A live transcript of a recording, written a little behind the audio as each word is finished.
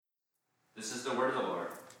This is the word of the Lord.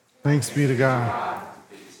 Thanks be to God.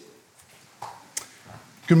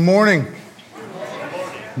 Good morning.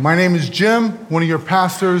 My name is Jim, one of your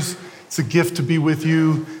pastors. It's a gift to be with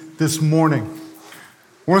you this morning.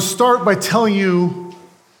 I want to start by telling you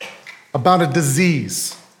about a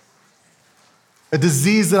disease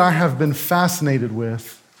that I have been fascinated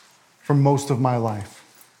with for most of my life.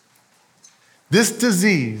 This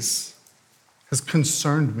disease has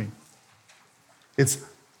concerned me. It's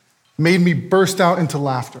made me burst out into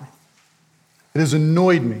laughter. It has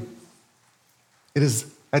annoyed me. It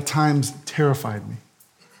has at times terrified me.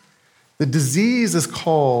 The disease is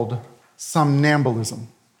called somnambulism.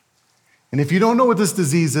 And if you don't know what this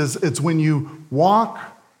disease is, it's when you walk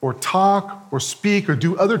or talk or speak or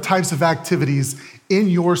do other types of activities in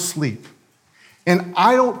your sleep. And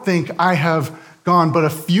I don't think I have gone but a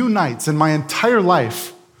few nights in my entire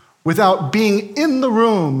life without being in the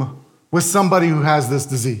room with somebody who has this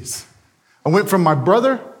disease. I went from my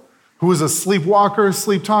brother, who is a sleepwalker,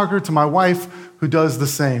 sleep talker, to my wife, who does the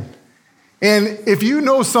same. And if you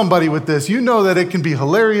know somebody with this, you know that it can be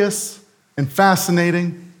hilarious and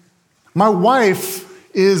fascinating. My wife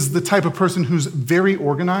is the type of person who's very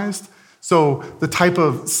organized, so the type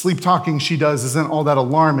of sleep talking she does isn't all that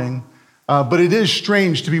alarming, but it is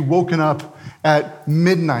strange to be woken up at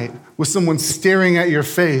midnight with someone staring at your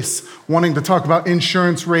face, wanting to talk about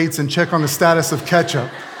insurance rates and check on the status of ketchup.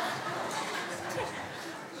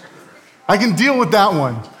 I can deal with that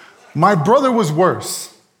one. My brother was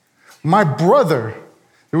worse. There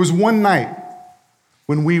was one night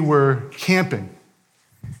when we were camping,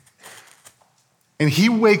 and he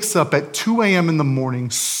wakes up at 2 a.m. in the morning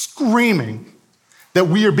screaming that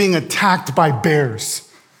we are being attacked by bears.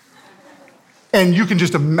 And you can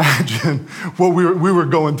just imagine what we were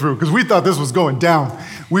going through, because we thought this was going down.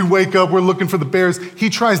 We wake up, we're looking for the bears. He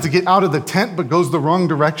tries to get out of the tent, but goes the wrong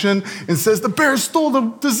direction and says, "The bears stole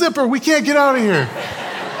the zipper. We can't get out of here."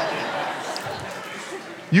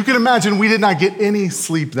 You can imagine we did not get any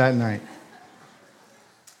sleep that night.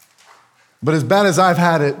 But as bad as I've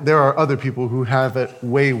had it, there are other people who have it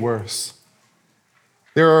way worse.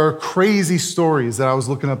 There are crazy stories that I was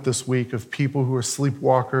looking up this week of people who are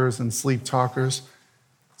sleepwalkers and sleep talkers.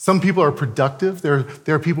 Some people are productive. There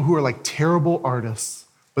are people who are like terrible artists,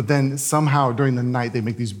 but then somehow during the night they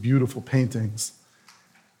make these beautiful paintings.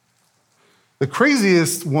 The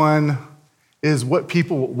craziest one is what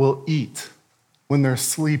people will eat when they're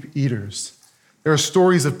sleep eaters. There are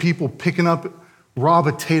stories of people picking up raw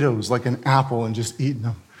potatoes like an apple and just eating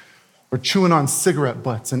them, or chewing on cigarette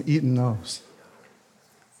butts and eating those.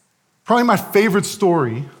 Probably my favorite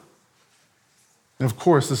story, and of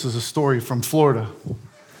course this is a story from Florida,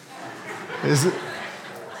 is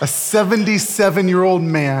a 77-year-old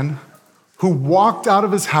man who walked out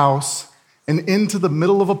of his house and into the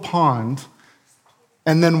middle of a pond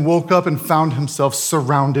and then woke up and found himself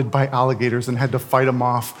surrounded by alligators and had to fight them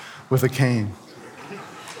off with a cane.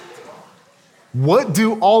 What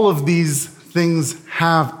do all of these things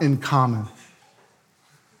have in common?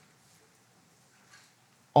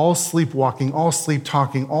 All sleepwalking, all sleep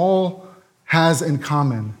talking, all has in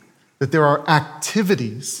common that there are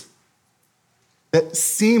activities that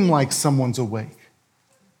seem like someone's awake.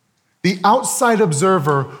 The outside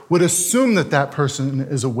observer would assume that that person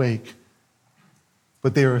is awake,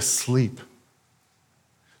 but they are asleep.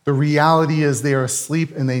 The reality is they are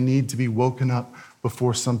asleep and they need to be woken up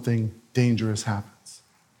before something dangerous happens.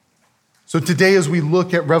 So today, as we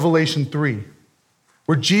look at Revelation 3,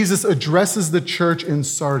 where Jesus addresses the church in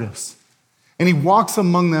Sardis, and he walks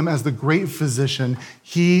among them as the great physician,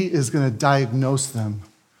 he is going to diagnose them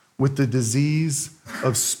with the disease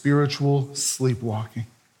of spiritual sleepwalking.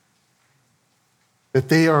 That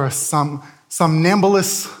they are a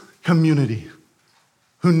somnambulous community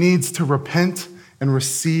who needs to repent and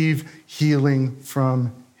receive healing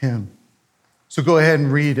from him. So go ahead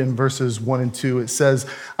and read in verses 1 and 2. It says,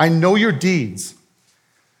 "I know your deeds,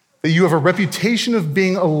 that you have a reputation of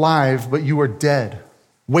being alive, but you are dead.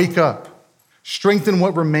 Wake up, strengthen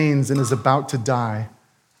what remains and is about to die,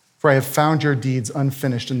 for I have found your deeds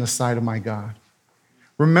unfinished in the sight of my God.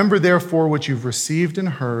 Remember, therefore, what you've received and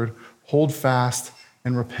heard, hold fast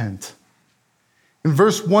and repent." In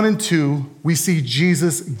verse 1 and 2, we see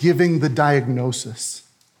Jesus giving the diagnosis.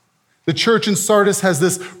 The church in Sardis has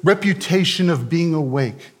this reputation of being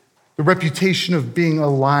awake, the reputation of being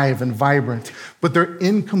alive and vibrant, but their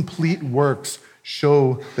incomplete works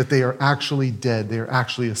show that they are actually dead. They are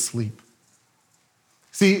actually asleep.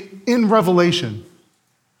 See, in Revelation,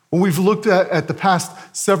 what we've looked at the past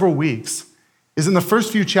several weeks is in the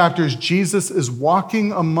first few chapters, Jesus is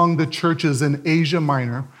walking among the churches in Asia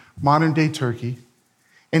Minor, modern-day Turkey,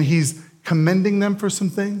 and he's commending them for some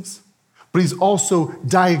things, but he's also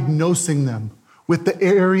diagnosing them with the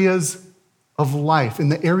areas of life, in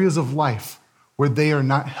the areas of life where they are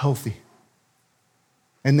not healthy.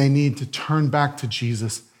 And they need to turn back to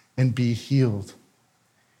Jesus and be healed.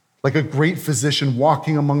 Like a great physician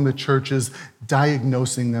walking among the churches,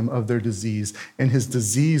 diagnosing them of their disease. And his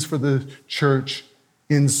disease for the church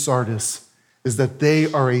in Sardis is that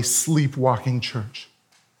they are a sleepwalking church,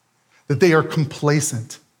 that they are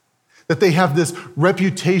complacent, that they have this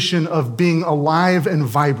reputation of being alive and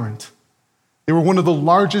vibrant. They were one of the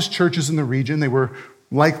largest churches in the region. They were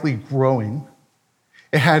likely growing.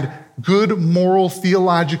 It had good, moral,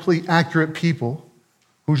 theologically accurate people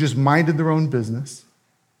who just minded their own business.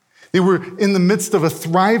 They were in the midst of a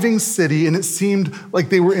thriving city, and it seemed like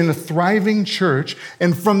they were in a thriving church.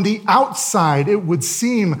 And from the outside, it would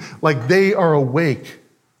seem like they are awake,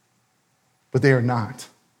 but they are not.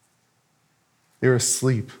 They are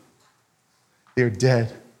asleep. They are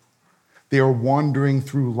dead. They are wandering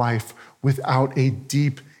through life without a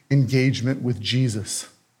deep engagement with Jesus.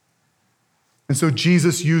 And so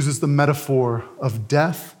Jesus uses the metaphor of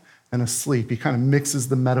death and asleep. He kind of mixes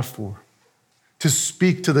the metaphor to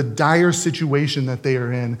speak to the dire situation that they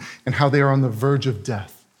are in and how they are on the verge of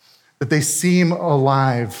death. That they seem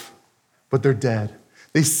alive, but they're dead.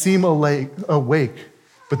 They seem awake,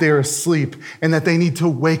 but they are asleep, and that they need to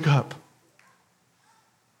wake up.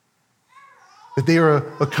 That they are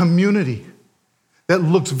a community that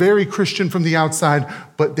looks very Christian from the outside,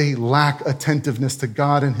 but they lack attentiveness to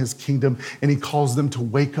God and his kingdom, and he calls them to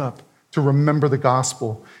wake up, to remember the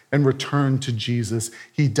gospel, and return to Jesus.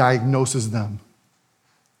 He diagnoses them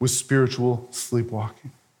with spiritual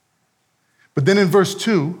sleepwalking. But then in verse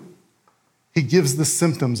 2, he gives the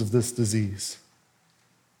symptoms of this disease.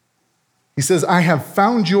 He says, I have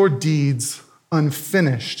found your deeds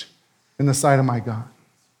unfinished in the sight of my God.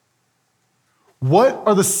 What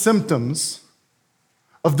are the symptoms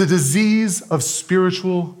of the disease of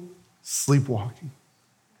spiritual sleepwalking?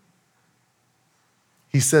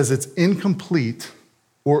 He says it's incomplete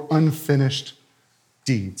or unfinished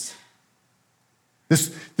deeds.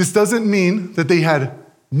 This doesn't mean that they had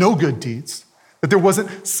no good deeds, that there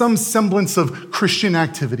wasn't some semblance of Christian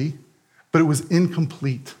activity, but it was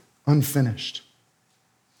incomplete, unfinished.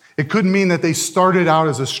 It could mean that they started out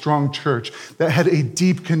as a strong church that had a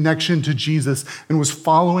deep connection to Jesus and was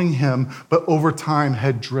following him, but over time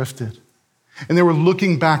had drifted. And they were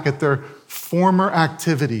looking back at their former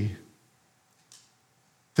activity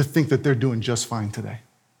to think that they're doing just fine today.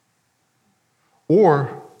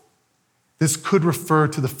 Or this could refer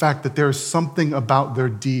to the fact that there is something about their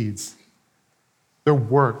deeds, their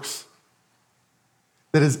works,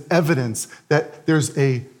 that is evidence that there's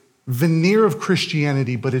a veneer of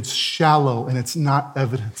Christianity, but it's shallow and it's not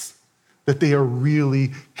evidence that they are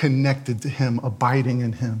really connected to him, abiding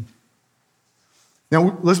in him.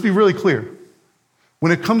 Now, let's be really clear.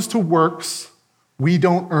 When it comes to works, we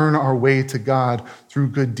don't earn our way to God through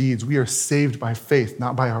good deeds. We are saved by faith,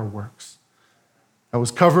 not by our works. That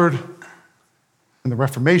was covered in the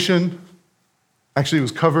Reformation. Actually, it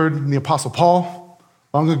was covered in the Apostle Paul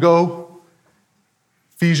long ago.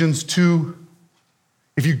 Ephesians 2.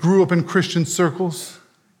 If you grew up in Christian circles,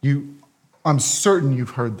 I'm certain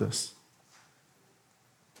you've heard this.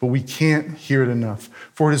 But we can't hear it enough.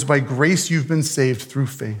 For it is by grace you've been saved through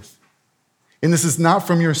faith. And this is not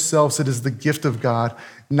from yourselves, it is the gift of God,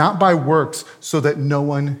 not by works, so that no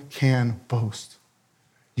one can boast.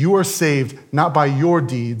 You are saved not by your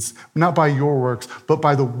deeds, not by your works, but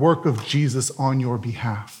by the work of Jesus on your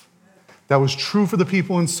behalf. That was true for the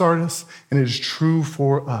people in Sardis, and it is true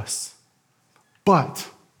for us. But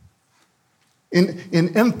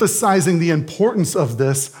in emphasizing the importance of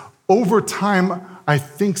this, over time, I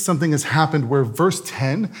think something has happened where verse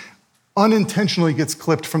 10 unintentionally gets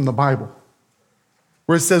clipped from the Bible,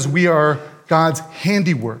 where it says we are God's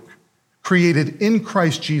handiwork, created in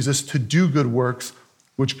Christ Jesus to do good works,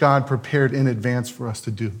 which God prepared in advance for us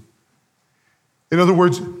to do. In other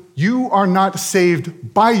words, you are not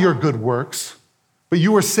saved by your good works, but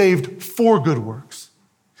you are saved for good works.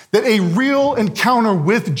 That a real encounter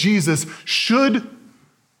with Jesus should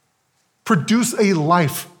produce a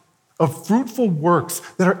life of fruitful works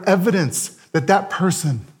that are evidence that that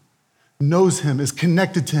person knows him, is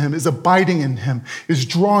connected to him, is abiding in him, is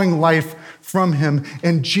drawing life from him.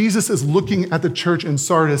 And Jesus is looking at the church in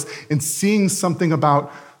Sardis and seeing something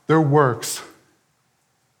about their works,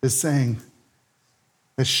 is saying,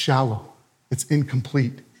 it's shallow, it's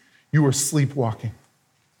incomplete. You are sleepwalking.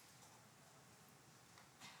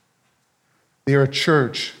 They are a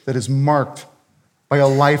church that is marked by a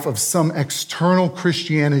life of some external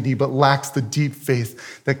Christianity, but lacks the deep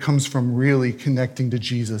faith that comes from really connecting to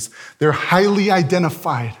Jesus. They're highly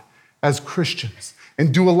identified as Christians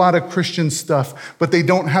and do a lot of Christian stuff, but they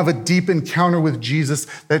don't have a deep encounter with Jesus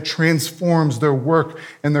that transforms their work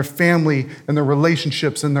and their family and their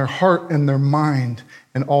relationships and their heart and their mind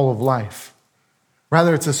and all of life.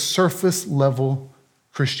 Rather, it's a surface level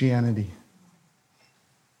Christianity.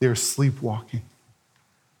 They're sleepwalking.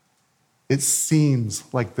 It seems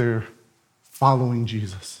like they're following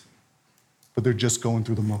Jesus, but they're just going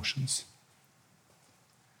through the motions.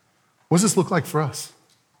 What does this look like for us?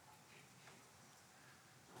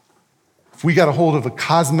 If we got a hold of a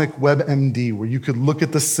cosmic WebMD where you could look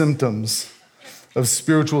at the symptoms of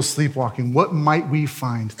spiritual sleepwalking, what might we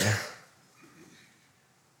find there?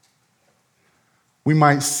 We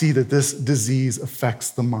might see that this disease affects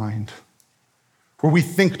the mind, where we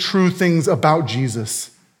think true things about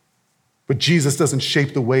Jesus, but Jesus doesn't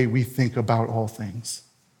shape the way we think about all things.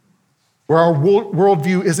 Where our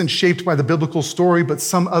worldview isn't shaped by the biblical story, but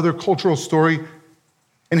some other cultural story,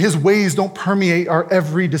 and his ways don't permeate our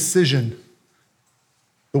every decision.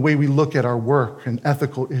 The way we look at our work and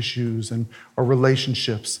ethical issues and our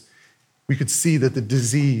relationships, we could see that the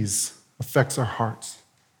disease affects our hearts.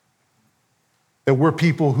 That we're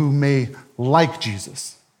people who may like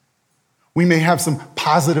Jesus. We may have some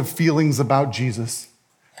positive feelings about Jesus,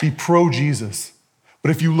 be pro-Jesus. But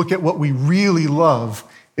if you look at what we really love,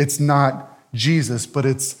 it's not Jesus, but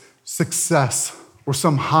it's success or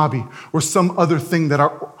some hobby or some other thing that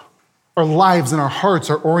our lives and our hearts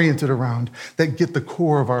are oriented around that get the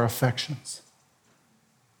core of our affections.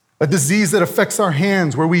 A disease that affects our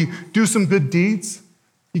hands, where we do some good deeds,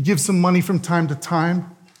 you give some money from time to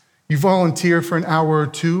time, you volunteer for an hour or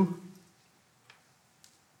two,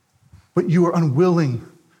 but you are unwilling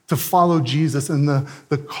to follow Jesus and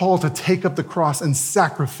the call to take up the cross and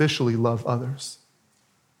sacrificially love others.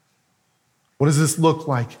 What does this look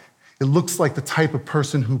like? It looks like the type of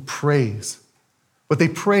person who prays, but they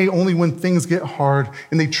pray only when things get hard,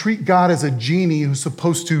 and they treat God as a genie who's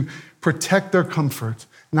supposed to protect their comfort,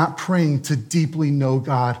 not praying to deeply know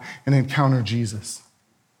God and encounter Jesus.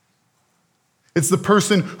 It's the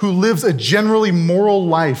person who lives a generally moral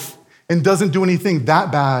life and doesn't do anything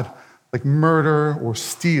that bad, like murder or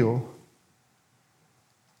steal,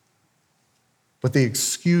 but they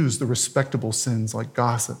excuse the respectable sins like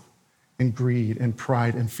gossip and greed and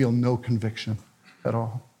pride and feel no conviction at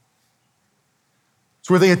all. It's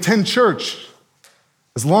where they attend church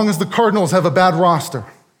as long as the Cardinals have a bad roster.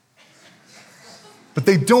 But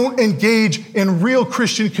they don't engage in real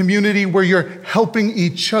Christian community where you're helping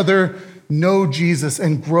each other know Jesus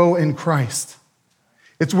and grow in Christ.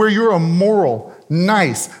 It's where you're a moral,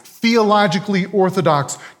 nice, theologically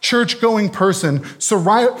orthodox, church-going person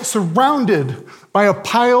surrounded by a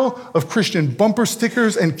pile of Christian bumper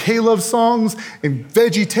stickers and K-Love songs and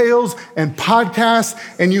Veggie Tales and podcasts,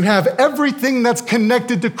 and you have everything that's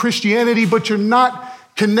connected to Christianity, but you're not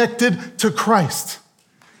connected to Christ.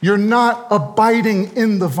 You're not abiding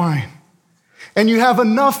in the vine. And you have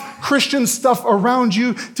enough Christian stuff around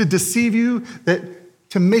you to deceive you,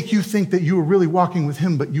 to make you think that you are really walking with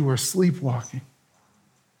him, but you are sleepwalking.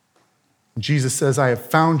 Jesus says, I have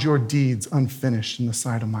found your deeds unfinished in the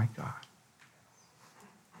sight of my God.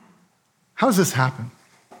 How does this happen?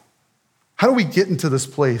 How do we get into this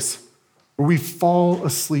place where we fall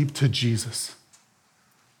asleep to Jesus?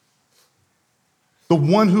 The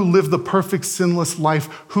one who lived the perfect sinless life,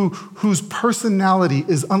 whose personality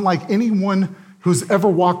is unlike anyone who's ever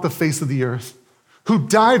walked the face of the earth, who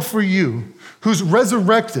died for you, who's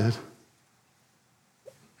resurrected,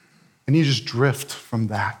 and you just drift from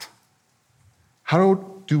that. How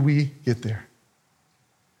do we get there?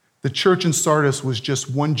 The church in Sardis was just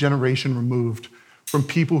one generation removed from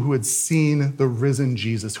people who had seen the risen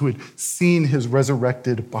Jesus, who had seen his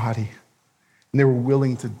resurrected body, and they were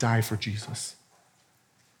willing to die for Jesus.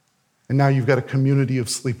 And now you've got a community of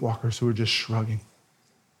sleepwalkers who are just shrugging.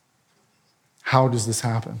 How does this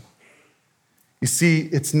happen? You see,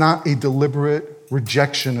 it's not a deliberate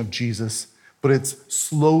rejection of Jesus, but it's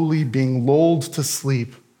slowly being lulled to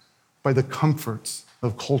sleep by the comforts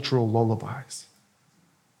of cultural lullabies.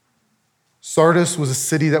 Sardis was a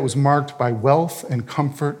city that was marked by wealth and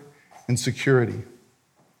comfort and security.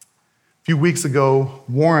 A few weeks ago,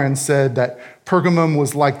 Warren said that Pergamum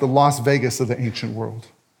was like the Las Vegas of the ancient world.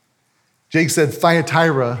 Jake said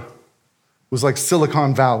Thyatira was like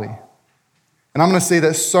Silicon Valley. And I'm going to say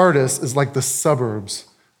that Sardis is like the suburbs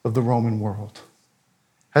of the Roman world.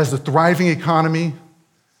 It has a thriving economy,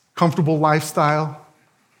 comfortable lifestyle,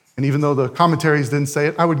 and even though the commentaries didn't say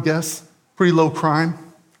it, I would guess pretty low crime.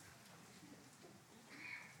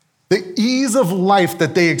 The ease of life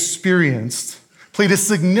that they experienced played a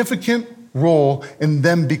significant role in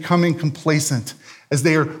them becoming complacent as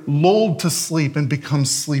they are lulled to sleep and become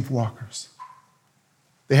sleepwalkers.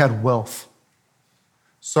 They had wealth.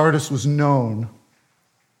 Sardis was known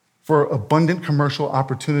for abundant commercial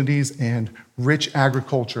opportunities and rich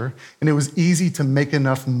agriculture, and it was easy to make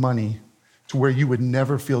enough money to where you would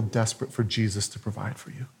never feel desperate for Jesus to provide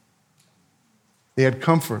for you. They had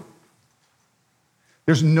comfort.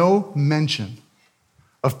 There's no mention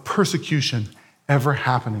of persecution ever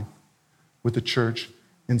happening with the church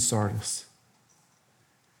in Sardis.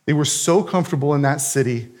 They were so comfortable in that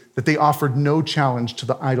city that they offered no challenge to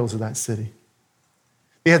the idols of that city.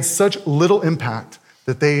 They had such little impact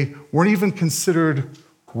that they weren't even considered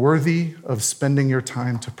worthy of spending your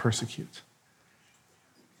time to persecute.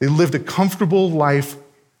 They lived a comfortable life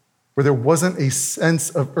where there wasn't a sense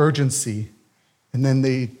of urgency, and then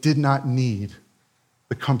they did not need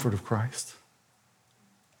the comfort of Christ.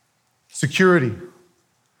 Security.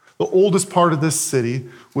 The oldest part of this city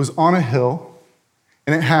was on a hill,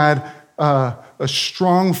 and it had a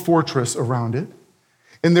strong fortress around it.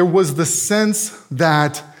 And there was the sense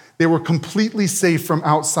that they were completely safe from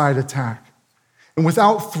outside attack. And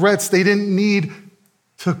without threats, they didn't need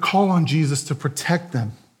to call on Jesus to protect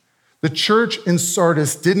them. The church in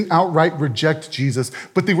Sardis didn't outright reject Jesus,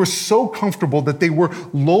 but they were so comfortable that they were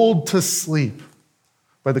lulled to sleep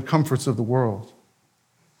by the comforts of the world.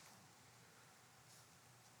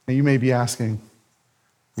 And you may be asking,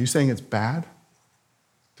 are you saying it's bad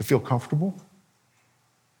to feel comfortable?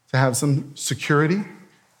 To have some security?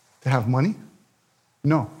 To have money?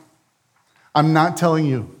 No. I'm not telling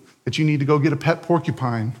you that you need to go get a pet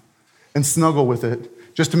porcupine and snuggle with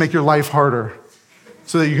it just to make your life harder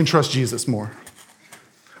so that you can trust Jesus more.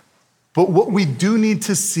 But what we do need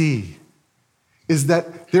to see is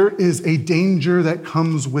that there is a danger that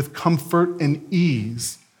comes with comfort and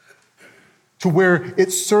ease to where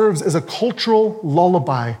it serves as a cultural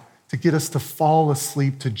lullaby to get us to fall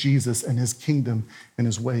asleep to Jesus and his kingdom and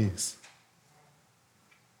his ways.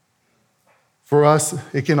 For us,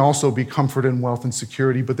 it can also be comfort and wealth and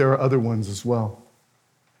security, but there are other ones as well.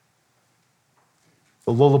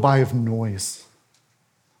 The lullaby of noise,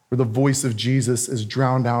 where the voice of Jesus is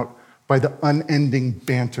drowned out by the unending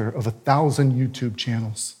banter of 1,000 YouTube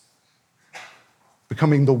channels,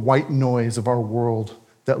 becoming the white noise of our world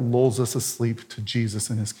that lulls us asleep to Jesus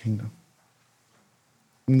and his kingdom.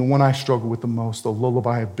 And the one I struggle with the most, the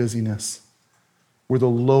lullaby of busyness, where the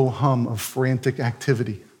low hum of frantic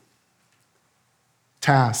activity,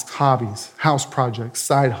 tasks, hobbies, house projects,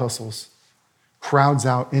 side hustles, crowds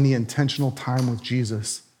out any intentional time with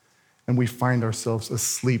Jesus, and we find ourselves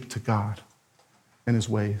asleep to God and his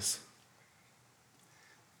ways.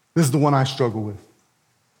 This is the one I struggle with,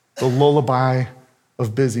 the lullaby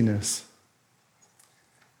of busyness.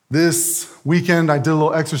 This weekend, I did a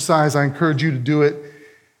little exercise. I encourage you to do it,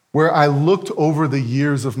 where I looked over the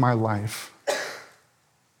years of my life.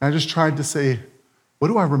 And I just tried to say, what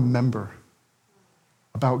do I remember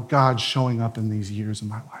about God showing up in these years of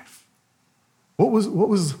my life? What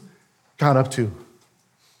was God up to?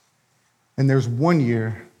 And there's one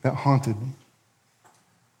year that haunted me,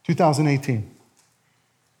 2018.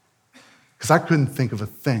 Because I couldn't think of a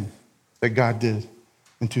thing that God did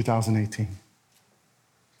in 2018.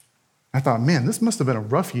 I thought, man, this must have been a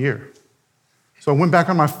rough year. So I went back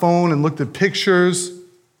on my phone and looked at pictures.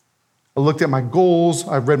 I looked at my goals.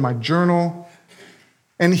 I read my journal.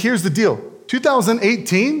 And here's the deal.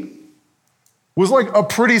 2018 was like a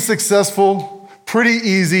pretty successful, pretty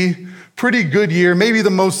easy, pretty good year, maybe the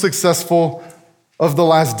most successful of the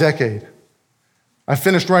last decade. I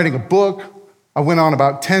finished writing a book. I went on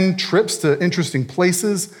about 10 trips to interesting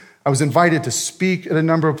places. I was invited to speak at a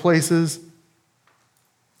number of places.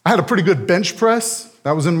 I had a pretty good bench press.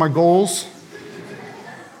 That was in my goals.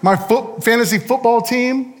 My fantasy football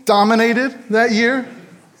team dominated that year.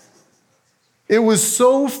 It was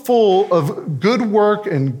so full of good work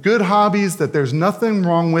and good hobbies that there's nothing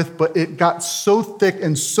wrong with, but it got so thick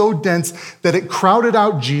and so dense that it crowded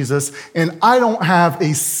out Jesus, and I don't have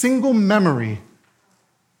a single memory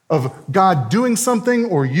of God doing something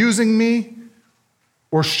or using me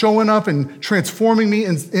or showing up and transforming me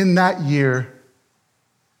in that year.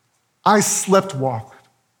 I slept walked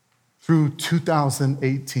through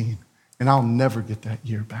 2018, and I'll never get that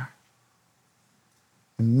year back.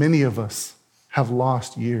 And many of us have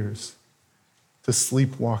lost years to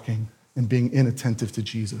sleepwalking and being inattentive to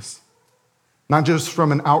Jesus. Not just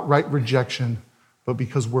from an outright rejection, but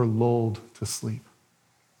because we're lulled to sleep.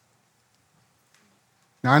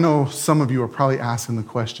 Now, I know some of you are probably asking the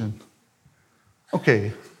question,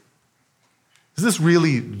 okay, Is this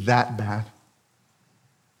really that bad?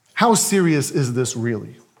 How serious is this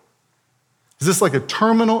really? Is this like a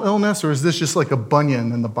terminal illness, or is this just like a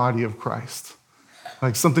bunion in the body of Christ?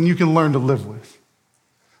 Like something you can learn to live with?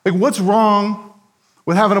 Like, what's wrong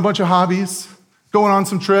with having a bunch of hobbies, going on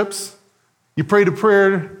some trips? You prayed a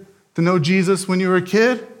prayer to know Jesus when you were a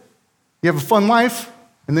kid, you have a fun life,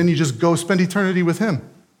 and then you just go spend eternity with him.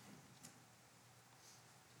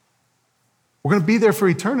 We're going to be there for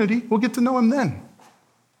eternity. We'll get to know him then.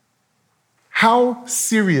 How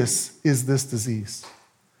serious is this disease?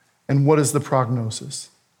 And what is the prognosis?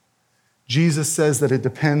 Jesus says that it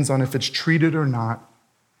depends on if it's treated or not,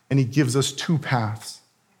 and he gives us two paths.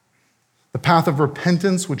 The path of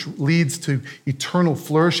repentance, which leads to eternal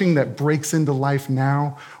flourishing that breaks into life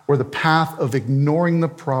now, or the path of ignoring the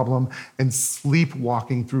problem and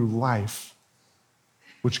sleepwalking through life,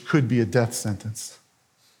 which could be a death sentence.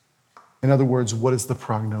 In other words, what is the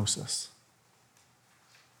prognosis?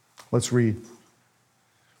 Let's read.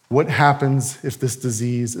 What happens if this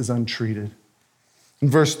disease is untreated? In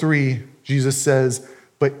verse 3, Jesus says,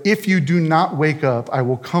 "But if you do not wake up, I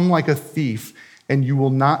will come like a thief, and you will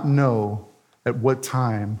not know at what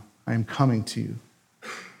time I am coming to you."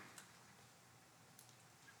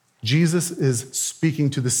 Jesus is speaking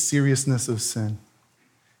to the seriousness of sin.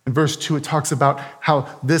 In verse 2, it talks about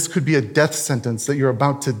how this could be a death sentence, that you're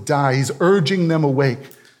about to die. He's urging them awake,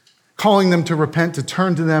 calling them to repent, to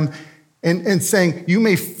turn to them, and saying, you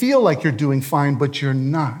may feel like you're doing fine, but you're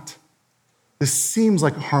not. This seems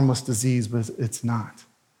like a harmless disease, but it's not.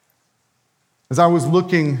 As I was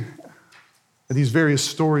looking at these various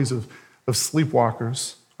stories of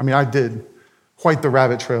sleepwalkers, I did quite the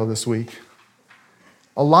rabbit trail this week.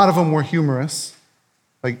 A lot of them were humorous,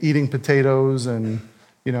 like eating potatoes, and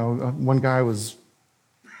one guy was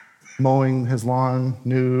mowing his lawn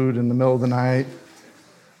nude in the middle of the night.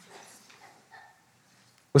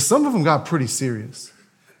 But some of them got pretty serious.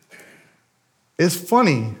 It's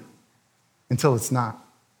funny until it's not.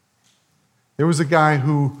 There was a guy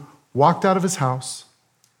who walked out of his house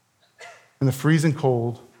in the freezing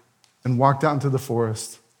cold and walked out into the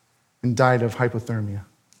forest and died of hypothermia.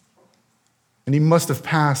 And he must have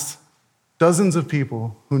passed dozens of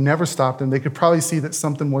people who never stopped him. They could probably see that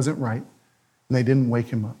something wasn't right, and they didn't wake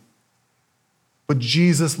him up. But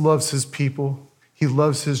Jesus loves his people. He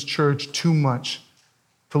loves his church too much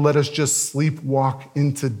to let us just sleepwalk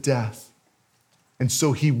into death. And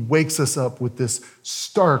so he wakes us up with this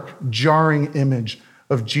stark, jarring image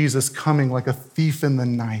of Jesus coming like a thief in the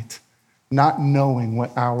night, not knowing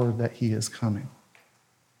what hour that he is coming.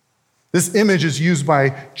 This image is used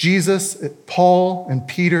by Jesus, Paul, and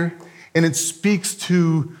Peter, and it speaks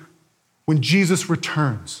to when Jesus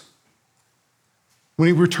returns, when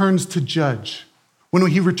he returns to judge, when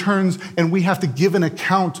he returns and we have to give an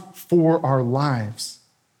account for our lives.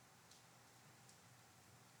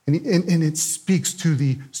 And it speaks to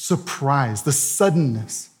the surprise, the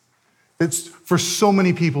suddenness. It's, for so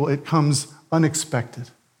many people, it comes unexpected.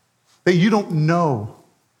 That you don't know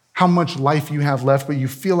how much life you have left, but you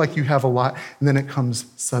feel like you have a lot, and then it comes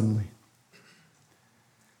suddenly.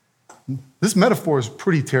 This metaphor is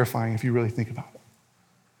pretty terrifying if you really think about it.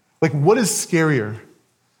 Like, what is scarier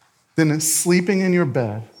than sleeping in your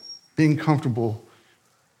bed, being comfortable,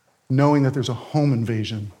 knowing that there's a home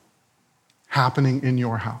invasion happening in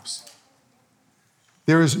your house?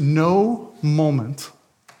 There is no moment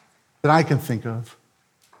that I can think of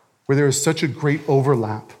where there is such a great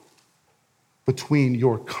overlap between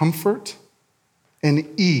your comfort and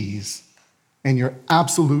ease and your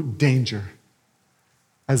absolute danger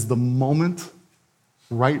as the moment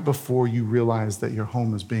right before you realize that your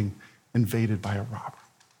home is being invaded by a robber.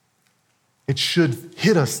 It should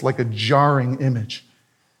hit us like a jarring image.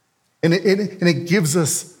 And it gives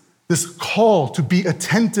us this call to be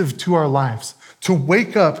attentive to our lives, to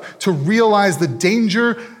wake up, to realize the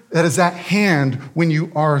danger that is at hand when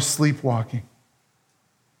you are sleepwalking.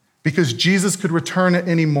 Because Jesus could return at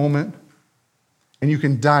any moment, and you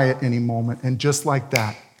can die at any moment. And just like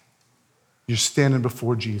that, you're standing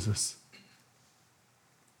before Jesus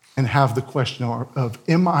and have the question of,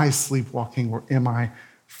 am I sleepwalking or am I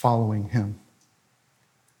following him?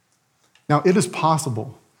 Now, it is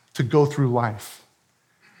possible to go through life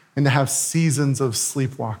and to have seasons of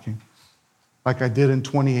sleepwalking, like I did in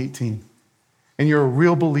 2018. And you're a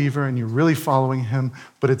real believer and you're really following him,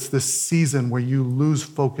 but it's this season where you lose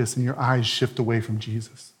focus and your eyes shift away from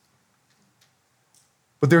Jesus.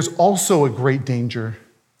 But there's also a great danger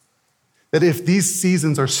that if these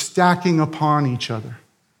seasons are stacking upon each other,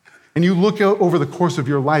 and you look out over the course of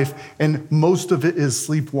your life, and most of it is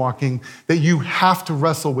sleepwalking, that you have to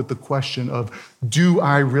wrestle with the question of, do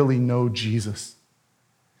I really know Jesus?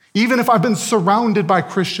 Even if I've been surrounded by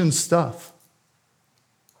Christian stuff.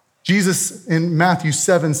 Jesus in Matthew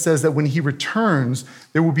 7 says that when he returns,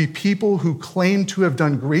 there will be people who claim to have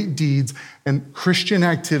done great deeds and Christian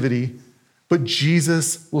activity, but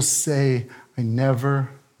Jesus will say, I never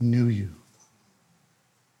knew you.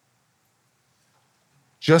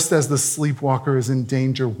 Just as the sleepwalker is in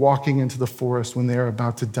danger walking into the forest when they are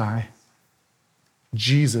about to die,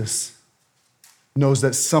 Jesus knows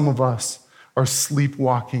that some of us are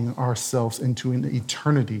sleepwalking ourselves into an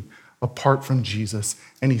eternity apart from Jesus.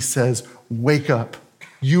 And he says, wake up.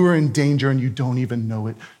 You are in danger and you don't even know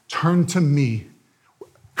it. Turn to me.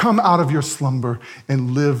 Come out of your slumber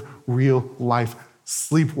and live real life.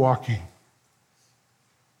 Sleepwalking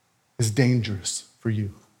is dangerous for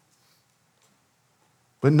you.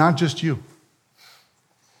 But not just you.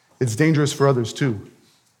 It's dangerous for others too.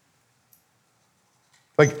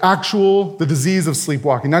 Like the disease of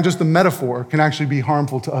sleepwalking, not just the metaphor, can actually be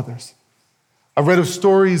harmful to others. I've read of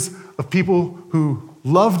stories of people who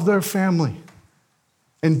loved their family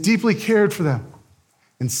and deeply cared for them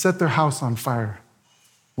and set their house on fire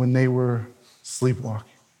when they were sleepwalking.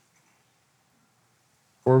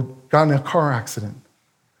 Or got in a car accident,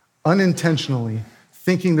 unintentionally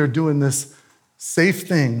thinking they're doing this safe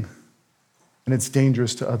thing, and it's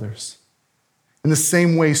dangerous to others. In the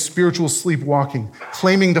same way, spiritual sleepwalking,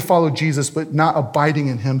 claiming to follow Jesus but not abiding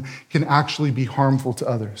in him, can actually be harmful to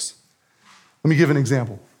others. Let me give an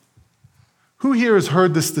example. Who here has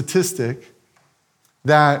heard the statistic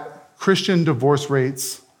that Christian divorce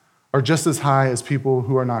rates are just as high as people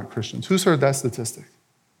who are not Christians? Who's heard that statistic?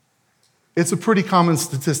 It's a pretty common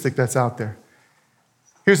statistic that's out there.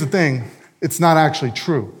 Here's the thing, it's not actually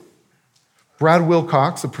true. Brad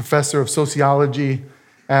Wilcox, a professor of sociology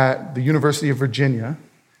at the University of Virginia,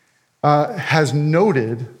 has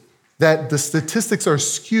noted that the statistics are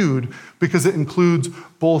skewed because it includes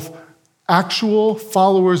both actual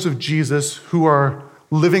followers of Jesus who are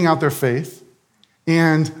living out their faith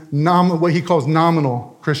and what he calls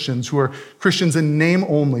nominal Christians, who are Christians in name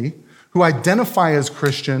only, who identify as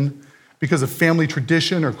Christian because of family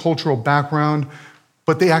tradition or cultural background,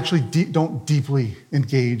 but they actually don't deeply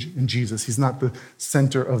engage in Jesus. He's not the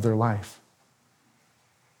center of their life.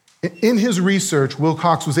 In his research,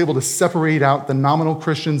 Wilcox was able to separate out the nominal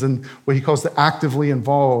Christians and what he calls the actively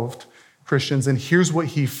involved Christians, and here's what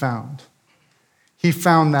he found. He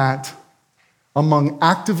found that among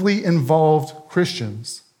actively involved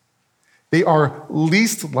Christians, they are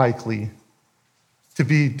least likely to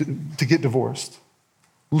get divorced,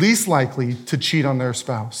 least likely to cheat on their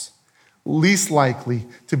spouse, least likely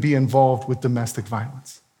to be involved with domestic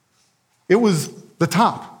violence. It was the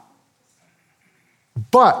top.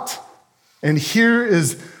 But, and here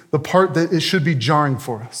is the part that it should be jarring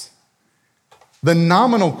for us. The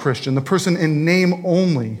nominal Christian, the person in name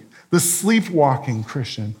only, the sleepwalking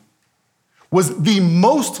Christian, was the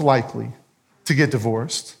most likely to get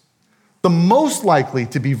divorced, the most likely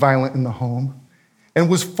to be violent in the home, and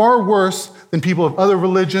was far worse than people of other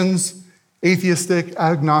religions, atheistic,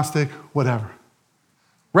 agnostic, whatever.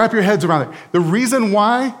 Wrap your heads around it. The reason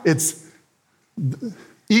why it's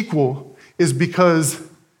equal is because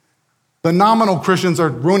the nominal Christians are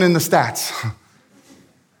ruining the stats.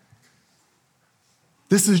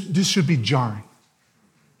 This should be jarring.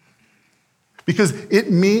 Because it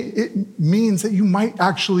means that you might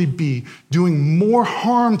actually be doing more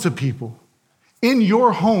harm to people in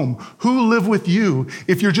your home who live with you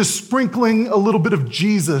if you're just sprinkling a little bit of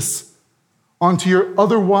Jesus onto your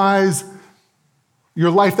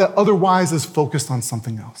life that otherwise is focused on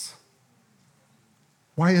something else.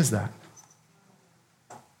 Why is that?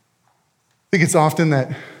 I think it's often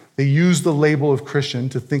that they use the label of Christian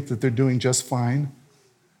to think that they're doing just fine,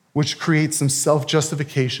 which creates some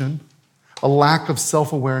self-justification, a lack of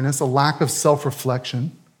self-awareness, a lack of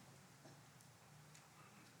self-reflection,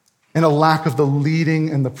 and a lack of the leading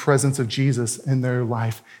and the presence of Jesus in their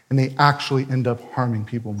life, and they actually end up harming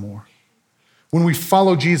people more. When we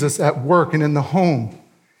follow Jesus at work and in the home,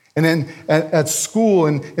 and then at school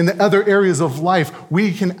and in the other areas of life,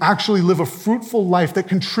 we can actually live a fruitful life that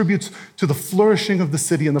contributes to the flourishing of the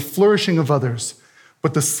city and the flourishing of others.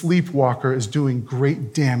 But the sleepwalker is doing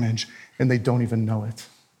great damage and they don't even know it.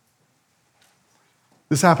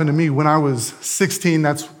 This happened to me when I was 16.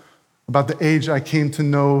 That's about the age I came to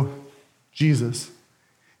know Jesus.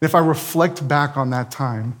 And if I reflect back on that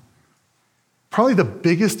time, probably the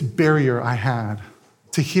biggest barrier I had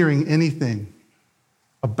to hearing anything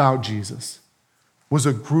about Jesus was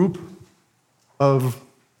a group of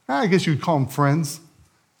I guess you'd call them friends,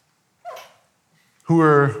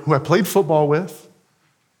 who I played football with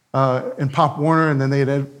in Pop Warner, and then they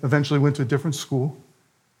eventually went to a different school.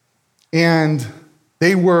 And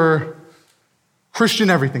they were Christian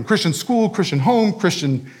everything, Christian school, Christian home,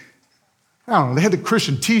 Christian, I don't know, they had the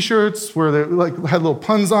Christian t-shirts where they had little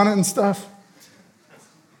puns on it and stuff.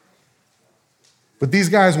 But these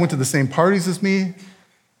guys went to the same parties as me.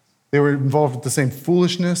 They were involved with the same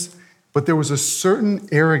foolishness, but there was a certain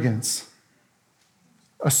arrogance,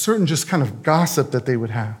 a certain just kind of gossip that they would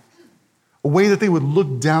have, a way that they would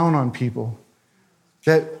look down on people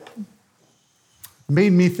that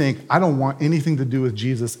made me think, I don't want anything to do with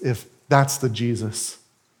Jesus if that's the Jesus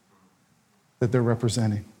that they're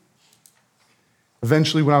representing.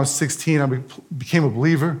 Eventually, when I was 16, I became a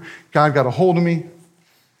believer. God got a hold of me,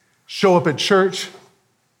 show up at church,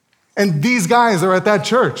 and these guys are at that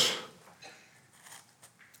church.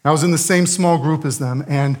 I was in the same small group as them,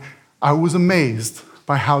 and I was amazed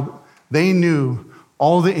by how they knew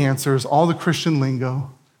all the answers, all the Christian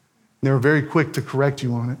lingo. They were very quick to correct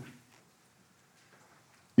you on it.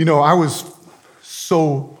 You know, I was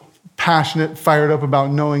so passionate, fired up about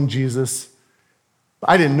knowing Jesus.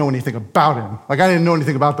 I didn't know anything about him. I didn't know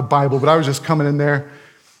anything about the Bible, but I was just coming in there.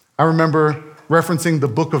 I remember referencing the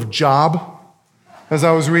book of Job as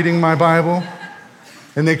I was reading my Bible,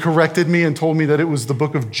 and they corrected me and told me that it was the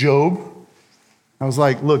book of Job. I was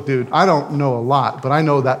like, look, dude, I don't know a lot, but I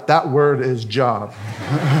know that that word is job.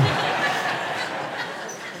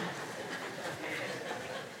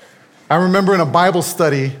 I remember in a Bible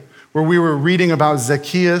study where we were reading about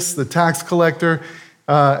Zacchaeus, the tax collector,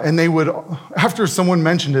 and they would, after someone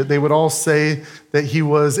mentioned it, they would all say that he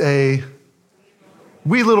was a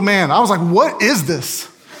wee little man. I was like, what is this?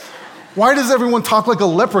 Why does everyone talk like a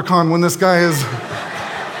leprechaun when this guy is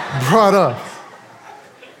brought up?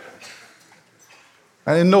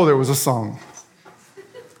 I didn't know there was a song.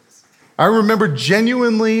 I remember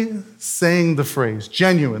genuinely saying the phrase,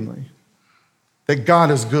 genuinely, that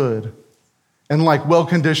God is good. And like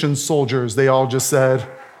well-conditioned soldiers, they all just said,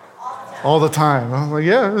 all the time. I was like,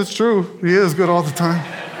 yeah, it's true. He is good all the time.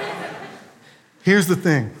 Here's the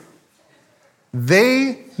thing.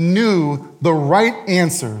 They knew the right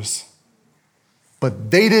answers, but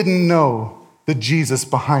they didn't know the Jesus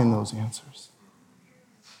behind those answers.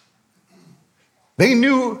 They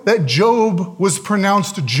knew that Job was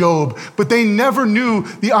pronounced Job, but they never knew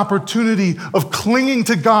the opportunity of clinging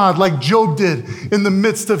to God like Job did in the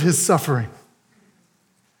midst of his suffering.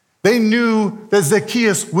 They knew that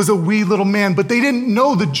Zacchaeus was a wee little man, but they didn't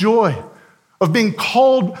know the joy of being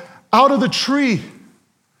called out of the tree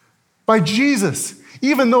by Jesus,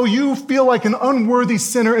 even though you feel like an unworthy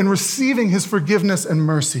sinner and receiving his forgiveness and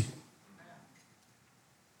mercy.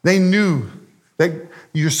 They knew that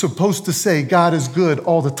you're supposed to say God is good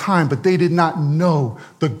all the time, but they did not know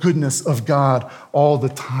the goodness of God all the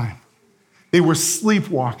time. They were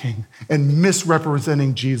sleepwalking and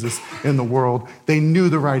misrepresenting Jesus in the world. They knew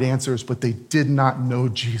the right answers, but they did not know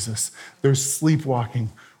Jesus. Their sleepwalking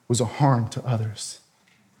was a harm to others.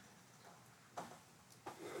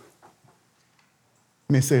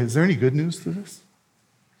 You may say, is there any good news to this?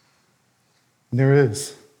 And there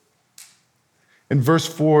is. In verse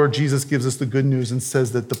 4, Jesus gives us the good news and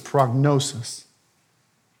says that the prognosis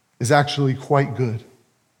is actually quite good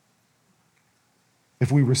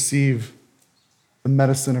if we receive the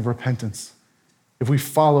medicine of repentance. If we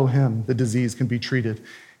follow him, the disease can be treated.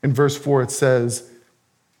 In verse 4, it says,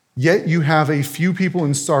 yet you have a few people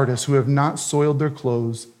in Sardis who have not soiled their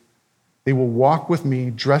clothes. They will walk with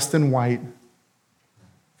me dressed in white,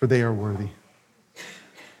 for they are worthy.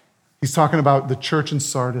 He's talking about the church in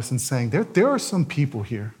Sardis and saying, there are some people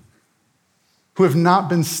here who have not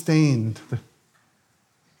been stained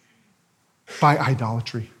by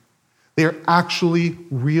idolatry. They are actually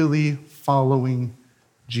really following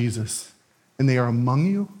Jesus, and they are among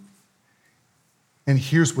you, and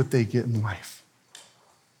here's what they get in life.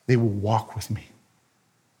 They will walk with me.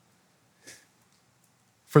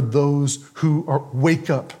 For those who wake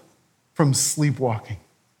up from sleepwalking,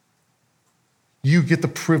 you get the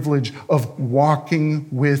privilege of walking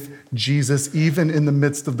with Jesus, even in the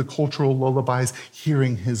midst of the cultural lullabies,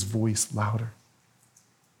 hearing his voice louder,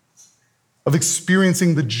 of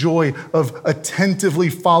experiencing the joy of attentively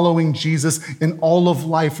following Jesus in all of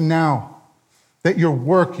life now. That your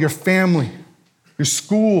work, your family, your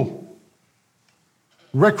school,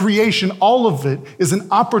 recreation, all of it is an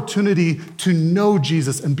opportunity to know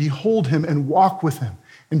Jesus and behold him and walk with him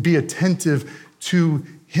and be attentive to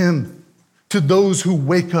him. To those who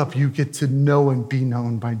wake up, you get to know and be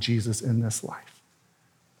known by Jesus in this life.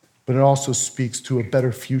 But it also speaks to a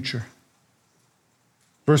better future.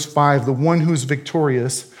 Verse 5, the one who is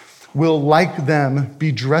victorious will, like them,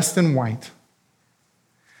 be dressed in white.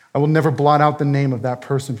 I will never blot out the name of that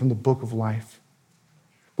person from the book of life,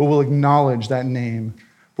 but will acknowledge that name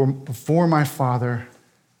before my Father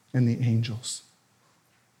and the angels.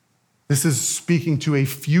 This is speaking to a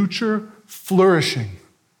future flourishing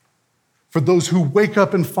for those who wake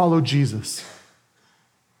up and follow Jesus.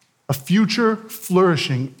 A future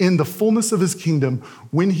flourishing in the fullness of his kingdom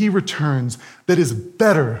when he returns that is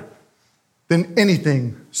better than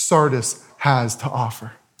anything Sardis has to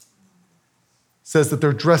offer. It says that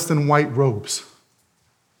they're dressed in white robes.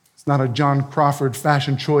 It's not a John Crawford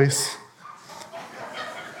fashion choice.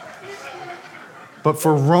 But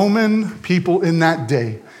for Roman people in that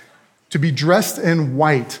day, to be dressed in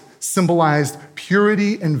white symbolized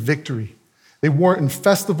purity and victory. They wore it in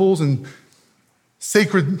festivals and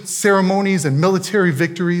sacred ceremonies and military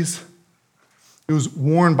victories. It was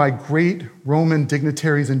worn by great Roman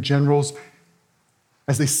dignitaries and generals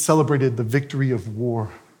as they celebrated the victory of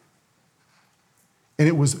war. And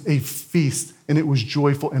it was a feast, and it was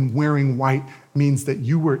joyful, and wearing white means that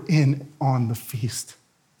you were in on the feast.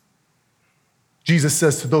 Jesus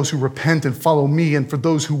says to those who repent and follow me, and for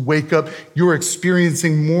those who wake up, you're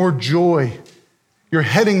experiencing more joy. You're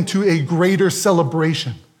heading to a greater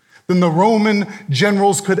celebration than the Roman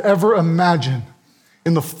generals could ever imagine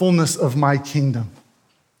in the fullness of my kingdom.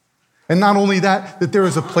 And not only that there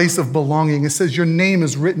is a place of belonging. It says your name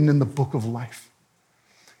is written in the book of life.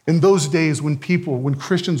 In those days when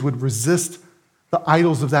Christians would resist the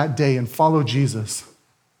idols of that day and follow Jesus,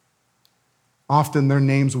 often their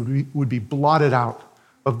names would be blotted out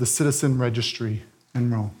of the citizen registry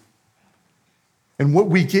in Rome. And what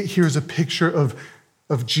we get here is a picture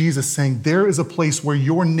of Jesus saying, there is a place where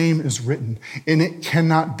your name is written and it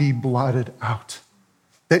cannot be blotted out.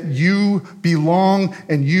 That you belong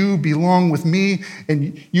and you belong with me,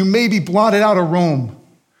 and you may be blotted out of Rome,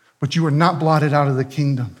 but you are not blotted out of the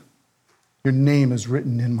kingdom. Your name is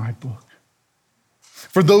written in my book.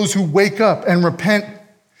 For those who wake up and repent,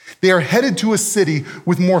 they are headed to a city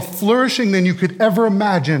with more flourishing than you could ever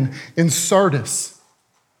imagine in Sardis,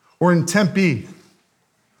 or in Tempe,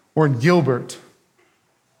 or in Gilbert,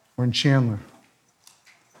 or in Chandler.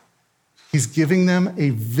 He's giving them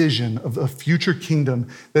a vision of a future kingdom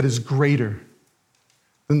that is greater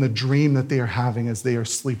than the dream that they are having as they are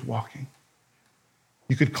sleepwalking.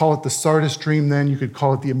 You could call it the Sardis dream then, you could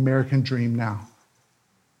call it the American dream now.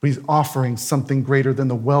 But he's offering something greater than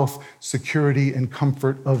the wealth, security, and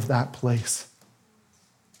comfort of that place.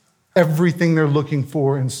 Everything they're looking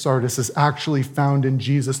for in Sardis is actually found in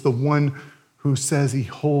Jesus, the one who says he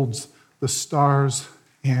holds the stars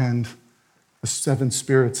and the seven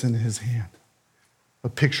spirits in his hand, a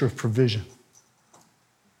picture of provision.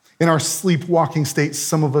 In our sleepwalking state,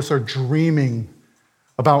 some of us are dreaming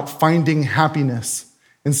about finding happiness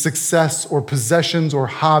in success or possessions or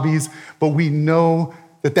hobbies, but we know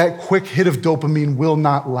that quick hit of dopamine will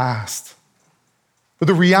not last. But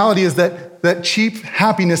the reality is that cheap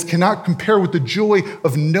happiness cannot compare with the joy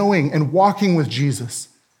of knowing and walking with Jesus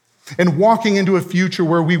and walking into a future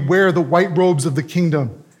where we wear the white robes of the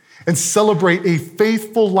kingdom and celebrate a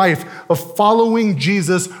faithful life of following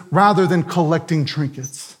Jesus rather than collecting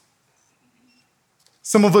trinkets.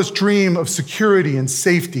 Some of us dream of security and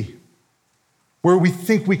safety, where we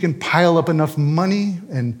think we can pile up enough money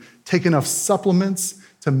and take enough supplements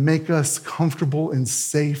to make us comfortable and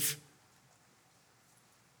safe.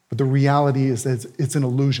 But the reality is that it's an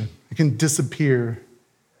illusion. It can disappear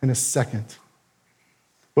in a second.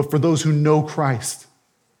 But for those who know Christ,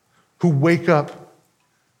 who wake up,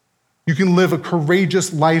 you can live a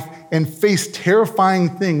courageous life and face terrifying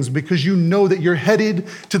things because you know that you're headed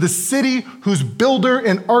to the city whose builder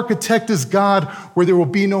and architect is God, where there will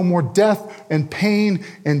be no more death and pain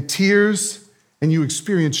and tears, and you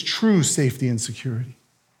experience true safety and security.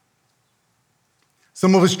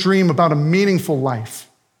 Some of us dream about a meaningful life,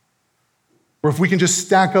 where if we can just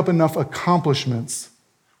stack up enough accomplishments,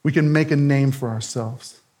 we can make a name for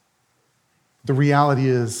ourselves. The reality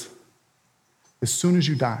is, as soon as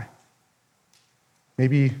you die,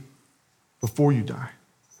 maybe before you die,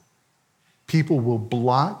 people will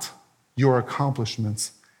blot your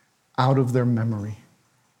accomplishments out of their memory.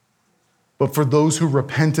 But for those who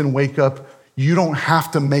repent and wake up, you don't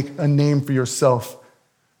have to make a name for yourself,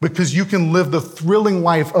 because you can live the thrilling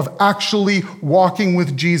life of actually walking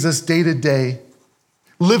with Jesus day to day,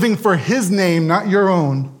 living for his name, not your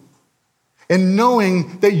own, and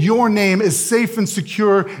knowing that your name is safe and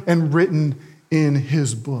secure and written in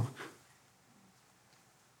his book.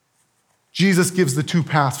 Jesus gives the two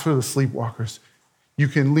paths for the sleepwalkers. You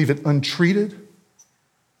can leave it untreated,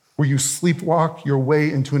 where you sleepwalk your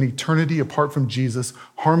way into an eternity apart from Jesus,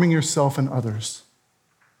 harming yourself and others.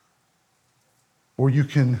 Or you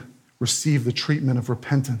can receive the treatment of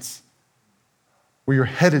repentance, where you're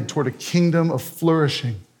headed toward a kingdom of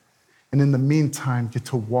flourishing, and in the meantime get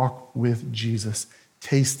to walk with Jesus,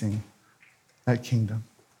 tasting that kingdom.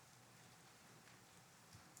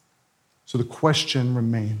 So the question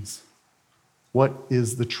remains, what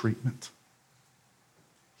is the treatment?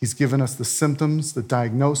 He's given us the symptoms, the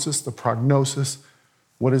diagnosis, the prognosis.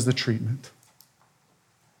 What is the treatment?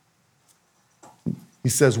 He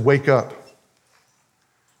says, wake up.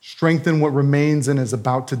 Strengthen what remains and is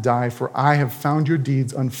about to die, for I have found your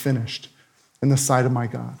deeds unfinished in the sight of my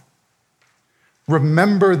God.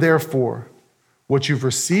 Remember, therefore, what you've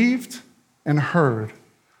received and heard.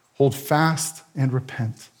 Hold fast and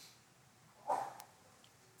repent.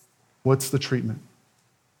 What's the treatment?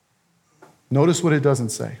 Notice what it doesn't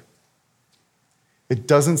say. It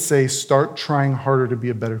doesn't say, start trying harder to be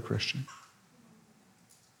a better Christian.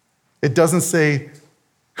 It doesn't say,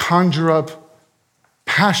 conjure up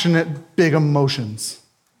passionate, big emotions.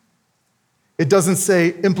 It doesn't say,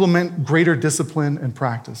 implement greater discipline and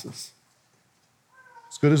practices.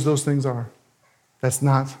 As good as those things are, that's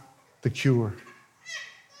not the cure.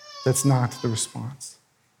 That's not the response.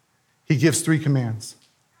 He gives 3 commands: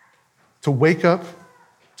 to wake up,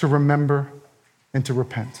 to remember, and to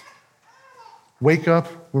repent. Wake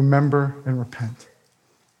up, remember, and repent.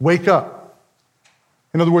 Wake up.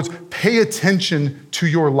 In other words, pay attention to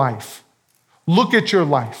your life. Look at your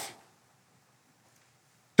life.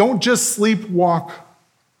 Don't just sleepwalk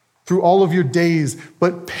through all of your days,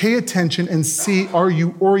 but pay attention and see, are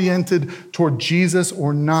you oriented toward Jesus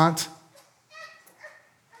or not?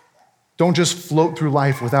 Don't just float through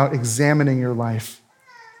life without examining your life.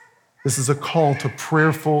 This is a call to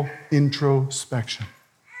prayerful introspection.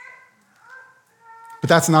 But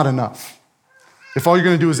that's not enough. If all you're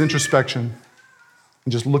going to do is introspection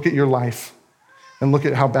and just look at your life and look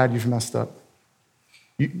at how bad you've messed up,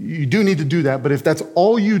 you do need to do that, but if that's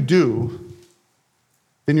all you do,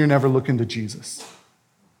 then you're never looking to Jesus.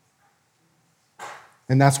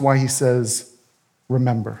 And that's why he says,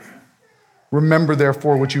 remember. Remember,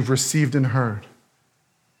 therefore, what you've received and heard.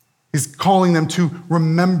 He's calling them to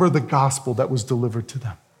remember the gospel that was delivered to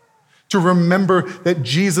them. To remember that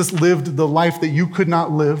Jesus lived the life that you could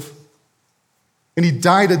not live, and he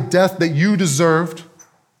died a death that you deserved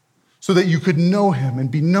so that you could know him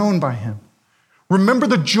and be known by him. Remember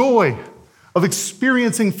the joy of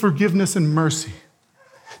experiencing forgiveness and mercy.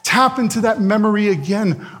 Tap into that memory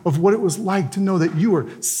again of what it was like to know that you were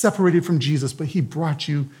separated from Jesus, but he brought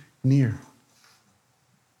you near.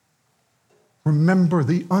 Remember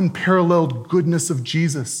the unparalleled goodness of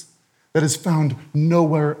Jesus that is found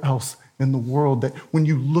nowhere else in the world, that when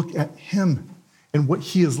you look at him and what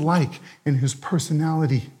he is like in his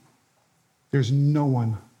personality, there's no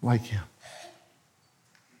one like him.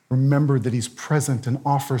 Remember that he's present and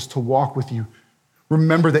offers to walk with you.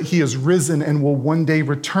 Remember that he is risen and will one day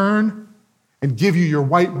return and give you your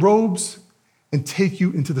white robes and take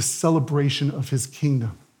you into the celebration of his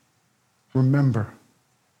kingdom. Remember.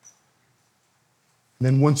 And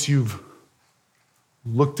then once you've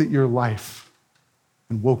looked at your life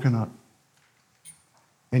and woken up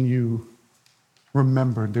and you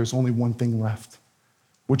remembered there's only one thing left,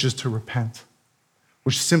 which is to repent,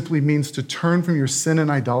 which simply means to turn from your sin and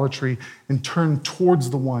idolatry and turn towards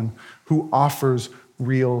the one who offers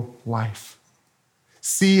real life.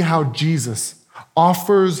 See how Jesus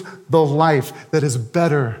offers the life that is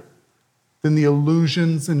better than the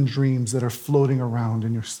illusions and dreams that are floating around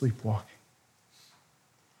in your sleepwalking.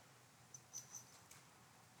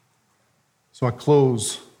 So I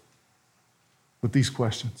close with these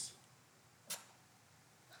questions.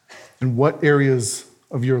 In what areas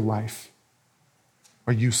of your life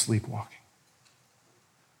are you sleepwalking?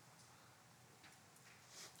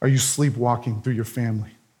 Are you sleepwalking through your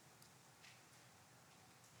family?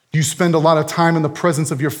 Do you spend a lot of time in the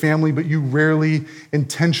presence of your family, but you rarely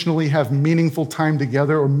intentionally have meaningful time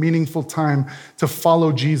together or meaningful time to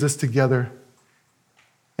follow Jesus together?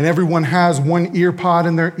 And everyone has one ear pod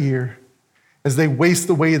in their ear as they waste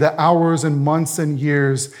away the hours and months and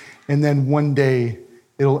years, and then one day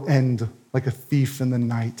it'll end like a thief in the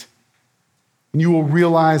night. And you will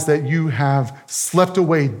realize that you have slept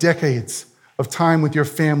away decades of time with your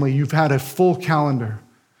family. You've had a full calendar,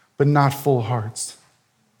 but not full hearts.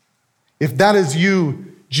 If that is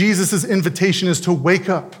you, Jesus' invitation is to wake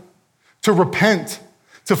up, to repent,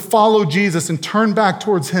 to follow Jesus and turn back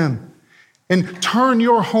towards him, and turn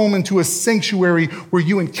your home into a sanctuary where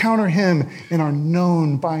you encounter him and are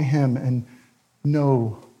known by him and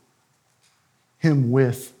know him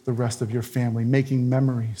with the rest of your family, making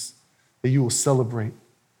memories that you will celebrate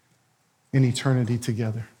in eternity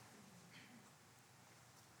together.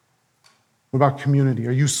 What about community?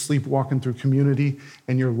 Are you sleepwalking through community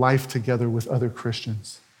and your life together with other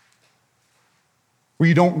Christians? Where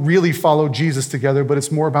you don't really follow Jesus together, but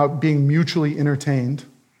it's more about being mutually entertained.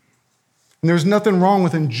 And there's nothing wrong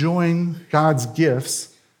with enjoying God's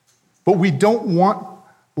gifts, but we don't want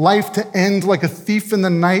life to end like a thief in the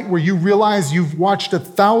night where you realize you've watched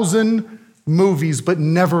 1,000 movies but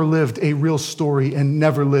never lived a real story and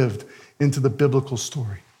never lived into the biblical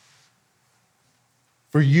story.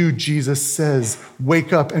 For you, Jesus says,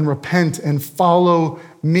 wake up and repent and follow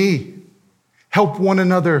me. Help one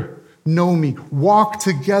another know me. Walk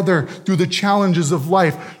together through the challenges of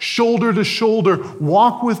life, shoulder to shoulder.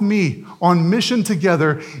 Walk with me on mission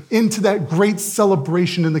together into that great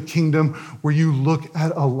celebration in the kingdom where you look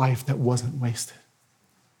at a life that wasn't wasted.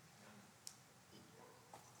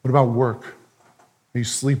 What about work? Are you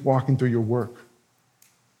sleepwalking through your work?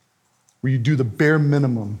 Where you do the bare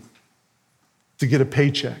minimum to get a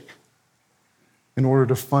paycheck in order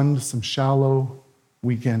to fund some shallow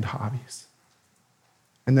weekend hobbies.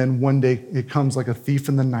 And then one day it comes like a thief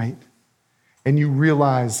in the night, and you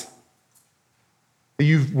realize that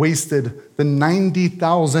you've wasted the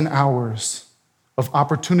 90,000 hours of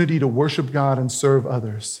opportunity to worship God and serve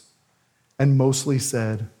others, and mostly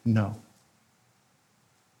said no.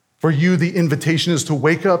 For you, the invitation is to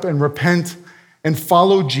wake up and repent and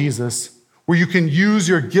follow Jesus, where you can use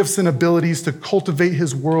your gifts and abilities to cultivate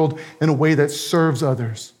his world in a way that serves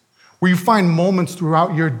others, where you find moments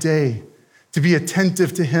throughout your day to be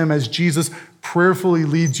attentive to him as Jesus prayerfully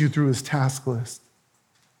leads you through his task list,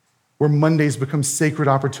 where Mondays become sacred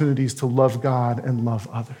opportunities to love God and love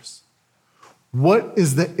others. What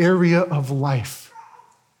is the area of life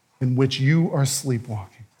in which you are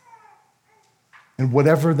sleepwalking? And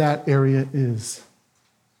whatever that area is,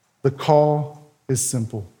 the call is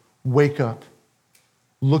simple. Wake up.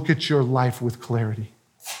 Look at your life with clarity.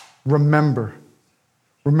 Remember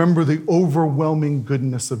the overwhelming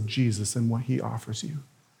goodness of Jesus and what he offers you.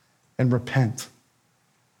 And repent.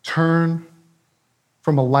 Turn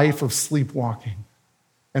from a life of sleepwalking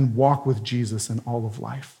and walk with Jesus in all of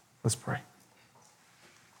life. Let's pray.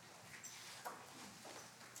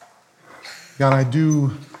 God, I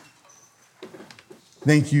do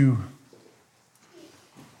thank you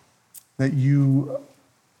that you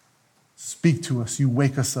speak to us, you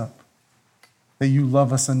wake us up, that you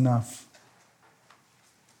love us enough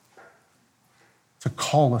to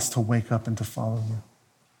call us to wake up and to follow you.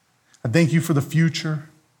 I thank you for the future,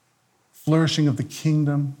 flourishing of the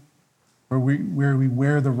kingdom, where we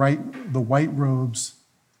wear the white robes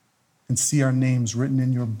and see our names written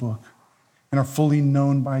in your book and are fully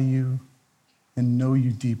known by you and know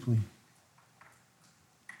you deeply.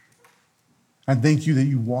 I thank you that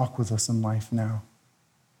you walk with us in life now.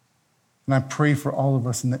 And I pray for all of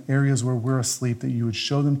us in the areas where we're asleep that you would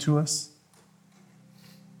show them to us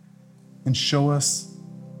and show us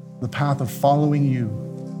the path of following you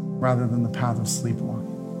rather than the path of sleepwalking.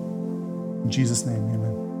 In Jesus' name,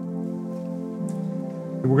 amen.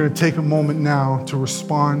 And we're going to take a moment now to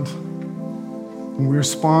respond. And we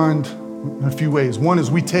respond in a few ways. One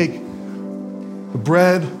is we take the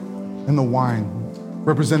bread and the wine,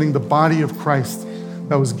 representing the body of Christ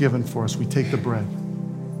that was given for us. We take the bread.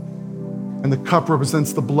 And the cup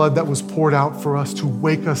represents the blood that was poured out for us to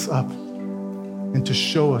wake us up and to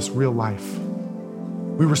show us real life.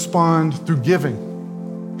 We respond through giving,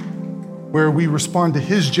 where we respond to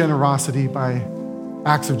his generosity by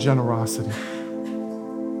acts of generosity.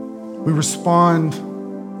 We respond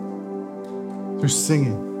through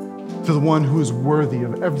singing to the one who is worthy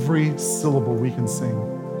of every syllable we can sing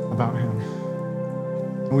about him.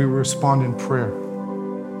 And we respond in prayer.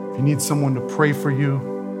 If you need someone to pray for you,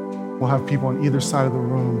 we'll have people on either side of the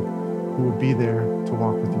room who will be there to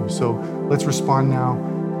walk with you. So let's respond now.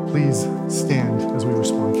 Please stand as we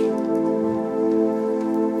respond.